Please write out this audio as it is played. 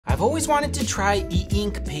I've always wanted to try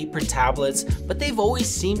e-ink paper tablets, but they've always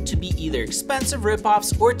seemed to be either expensive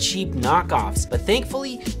ripoffs or cheap knockoffs. But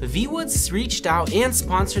thankfully, Viwoods reached out and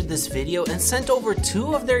sponsored this video and sent over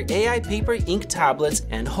 2 of their AiPaper ink tablets,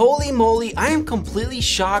 and holy moly, I am completely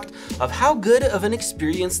shocked of how good of an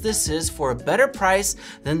experience this is for a better price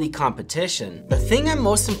than the competition. The thing I'm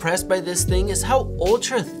most impressed by this thing is how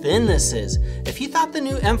ultra thin this is. If you thought the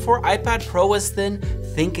new M4 iPad Pro was thin,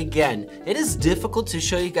 think again. It is difficult to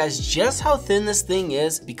show you guys just how thin this thing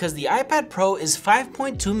is because the iPad Pro is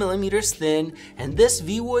 5.2 millimeters thin and this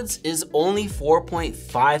Viwoods is only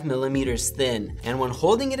 4.5 millimeters thin. And when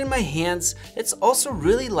holding it in my hands, it's also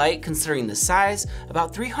really light considering the size,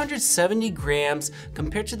 about 370 grams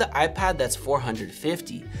compared to the iPad that's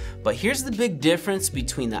 450. But here's the big difference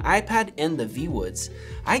between the iPad and the Viwoods.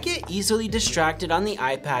 I get easily distracted on the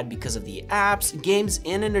iPad because of the apps, games,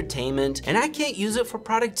 and entertainment, and I can't use it for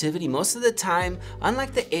productivity most of the time,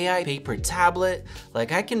 unlike the AiPaper tablet.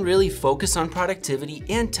 Like, I can really focus on productivity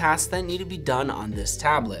and tasks that need to be done on this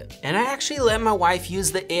tablet. And I actually let my wife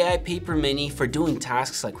use the AiPaper Mini for doing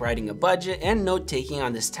tasks like writing a budget and note-taking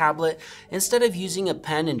on this tablet instead of using a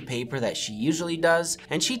pen and paper that she usually does,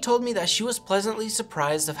 and she told me that she was pleasantly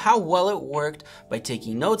surprised of how well it worked by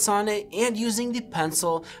taking notes on it and using the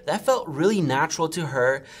pencil. That felt really natural to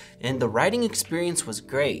her, and the writing experience was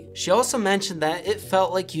great. She also mentioned that it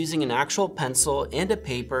felt like using an actual pencil and a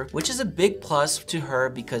paper, which is a big plus to her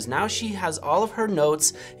because now she has all of her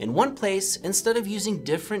notes in one place instead of using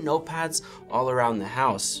different notepads all around the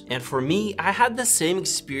house. And for me, I had the same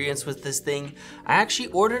experience with this thing. I actually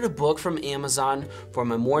ordered a book from Amazon for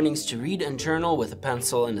my mornings to read and journal with a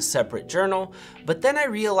pencil in a separate journal, but then I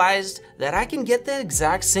realized that I can get the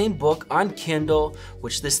exact same book on Kindle,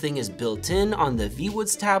 which this thing is built in on the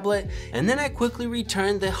Viwoods tablet, and then I quickly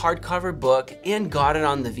returned the hardcover book and got it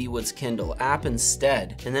on the Viwoods Kindle app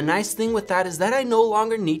instead. And the nice thing with that is that I no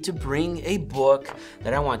longer need to bring a book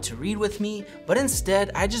that I want to read with me, but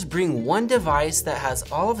instead I just bring one device that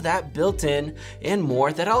has all of that built in and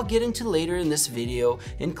more that I'll get into later in this video,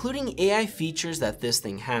 including AI features that this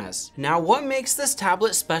thing has. Now, what makes this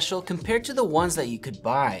tablet special compared to the ones that you could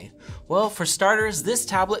buy? Well, for starters, this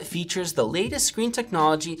tablet features the latest screen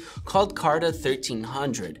technology called Carta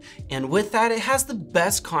 1300, and with that it has the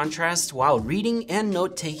best contrast while reading and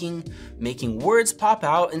note-taking, making words pop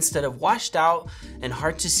out instead of washed out and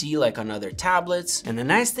hard to see like on other tablets. And the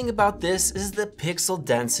nice thing about this is the pixel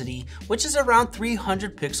density, which is around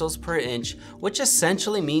 300 pixels per inch, which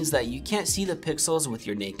essentially means that you can't see the pixels with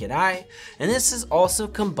your naked eye, and this is also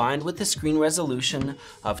combined with the screen resolution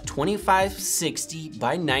of 2560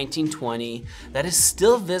 by 1920 that is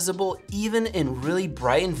still visible even in really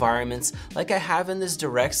bright environments like I have in this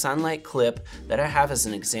direct sunlight clip that I have as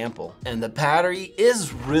an example. And the battery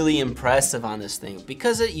is really impressive on this thing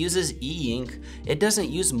because it uses e-ink. It doesn't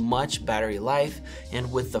use much battery life,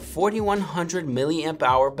 and with the 4100 milliamp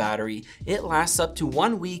hour battery, it lasts up to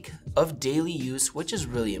 1 week of daily use, which is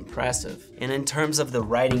really impressive. And in terms of the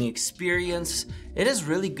writing experience, it is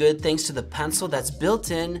really good thanks to the pencil that's built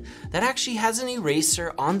in that actually has an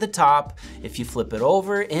eraser on the top if you flip it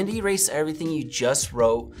over and erase everything you just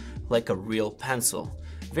wrote like a real pencil.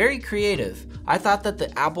 Very creative. I thought that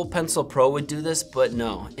the Apple Pencil Pro would do this, but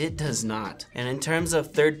no, it does not. And in terms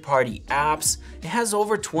of third-party apps, it has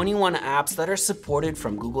over 21 apps that are supported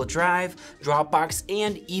from Google Drive, Dropbox,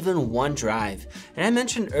 and even OneDrive. And I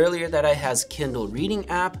mentioned earlier that it has Kindle reading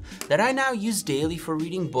app that I now use daily for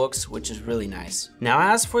reading books, which is really nice.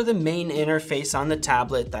 Now, as for the main interface on the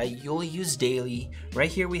tablet that you'll use daily, right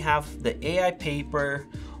here we have the AiPaper,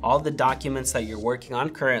 all the documents that you're working on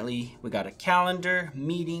currently. We got a calendar,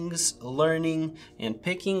 meetings, learning, and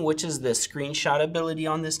picking, which is the screenshot ability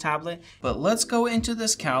on this tablet. But let's go into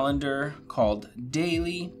this calendar called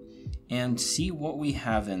Daily and see what we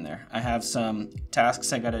have in there. I have some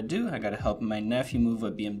tasks I gotta do. I gotta help my nephew move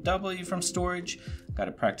a BMW from storage.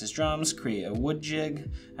 Gotta practice drums, create a wood jig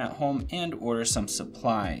at home, and order some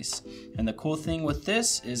supplies. And the cool thing with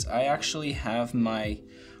this is I actually have my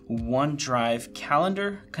OneDrive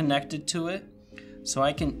calendar connected to it, so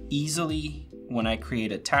I can easily, when I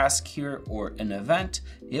create a task here or an event,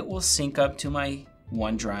 it will sync up to my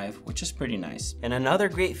OneDrive, which is pretty nice. And another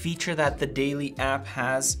great feature that the Daily app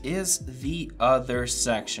has is the other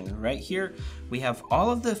section. Right here, we have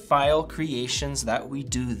all of the file creations that we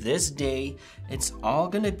do this day. It's all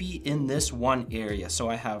gonna be in this one area. So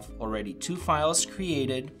I have already 2 files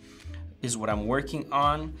created, is what I'm working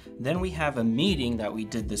on. Then we have a meeting that we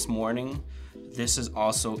did this morning. This is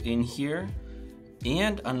also in here.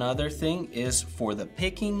 And another thing is for the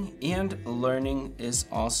picking and learning is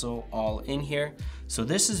also all in here. So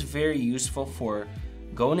this is very useful for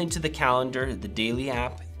going into the calendar, the daily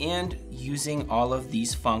app, and using all of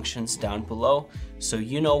these functions down below so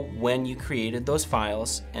you know when you created those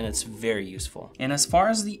files, and it's very useful. And as far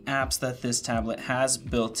as the apps that this tablet has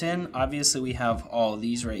built in, obviously we have all of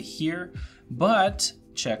these right here, but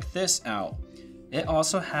check this out. It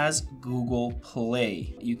also has Google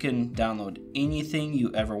Play. You can download anything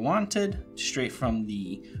you ever wanted straight from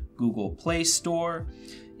the Google Play Store.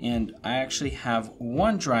 And I actually have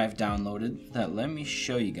OneDrive downloaded that let me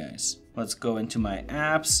show you guys. Let's go into my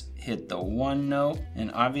apps, hit the OneNote,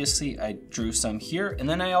 and obviously I drew some here. And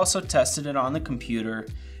then I also tested it on the computer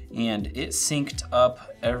and it synced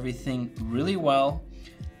up everything really well,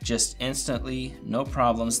 just instantly, no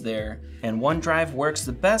problems there. And OneDrive works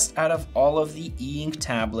the best out of all of the e-ink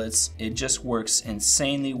tablets. It just works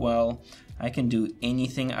insanely well. I can do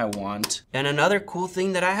anything I want. And another cool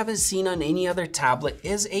thing that I haven't seen on any other tablet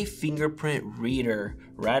is a fingerprint reader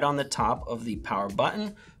right on the top of the power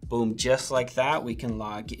button. Boom, just like that, we can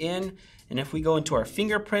log in. And if we go into our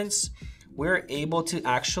fingerprints, we're able to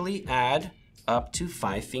actually add up to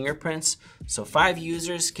 5 fingerprints. So 5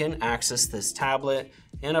 users can access this tablet.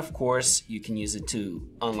 And of course, you can use it to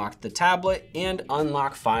unlock the tablet and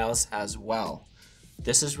unlock files as well.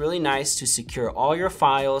 This is really nice to secure all your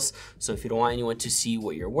files. So if you don't want anyone to see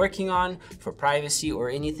what you're working on for privacy or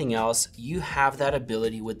anything else, you have that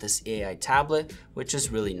ability with this AI tablet, which is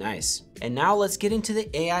really nice. And now let's get into the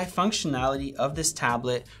AI functionality of this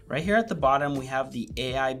tablet. Right here at the bottom, we have the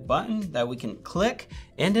AI button that we can click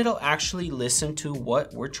and it'll actually listen to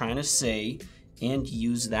what we're trying to say and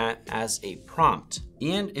use that as a prompt.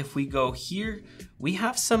 And if we go here, we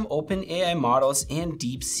have some open AI models and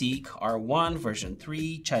DeepSeek R1 version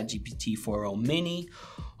 3, ChatGPT 4o mini.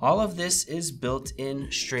 All of this is built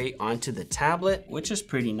in straight onto the tablet, which is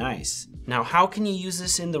pretty nice. Now, how can you use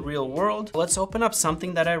this in the real world? Let's open up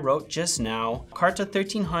something that I wrote just now. Carta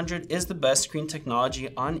 1300 is the best screen technology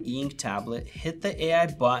on e-ink tablet. Hit the AI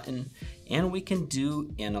button and we can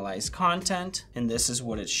do analyze content. And this is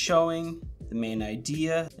what it's showing. The main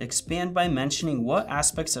idea, expand by mentioning what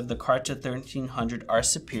aspects of the Carta 1300 are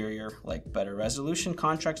superior, like better resolution,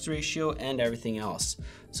 contrast ratio, and everything else.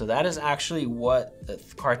 So that is actually what the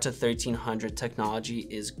Carta 1300 technology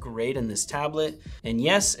is great in this tablet. And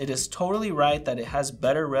yes, it is totally right that it has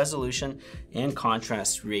better resolution and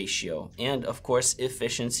contrast ratio, and of course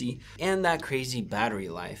efficiency and that crazy battery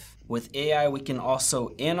life. With AI, we can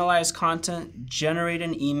also analyze content, generate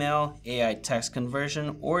an email, AI text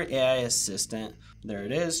conversion, or AI assistant. There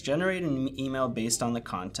it is, generate an email based on the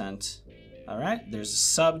content. All right, there's a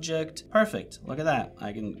subject. Perfect, look at that.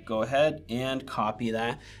 I can go ahead and copy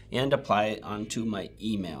that and apply it onto my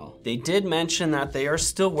email. They did mention that they are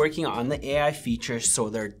still working on the AI features, so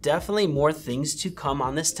there are definitely more things to come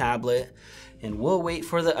on this tablet, and we'll wait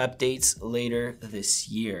for the updates later this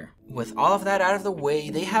year. With all of that out of the way,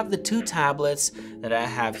 they have the 2 tablets that I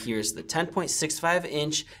have here is the 10.65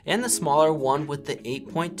 inch and the smaller one with the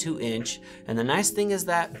 8.2 inch. And the nice thing is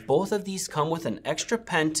that both of these come with an extra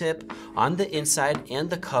pen tip on the inside and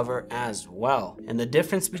the cover as well. And the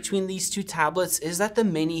difference between these 2 tablets is that the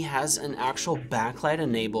mini has an actual backlight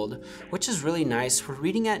enabled, which is really nice for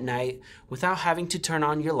reading at night without having to turn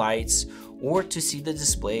on your lights or to see the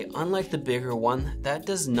display, unlike the bigger one that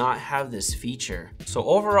does not have this feature. So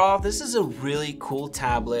overall, this is a really cool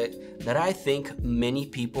tablet that I think many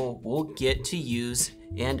people will get to use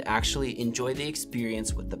and actually enjoy the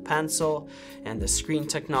experience with the pencil and the screen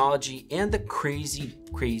technology and the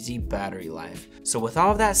crazy battery life. So with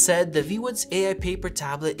all of that said, the Viwoods AiPaper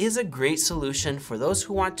tablet is a great solution for those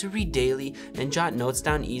who want to read daily and jot notes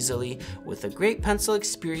down easily with a great pencil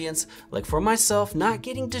experience, like for myself, not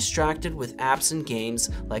getting distracted with apps and games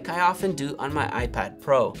like I often do on my iPad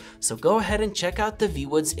Pro. So go ahead and check out the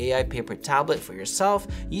Viwoods AiPaper tablet for yourself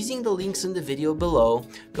using the links in the video below.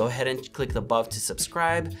 Go ahead and click the above to subscribe.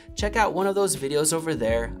 Check out one of those videos over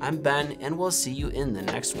there. I'm Ben, and we'll see you in the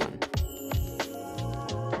next one.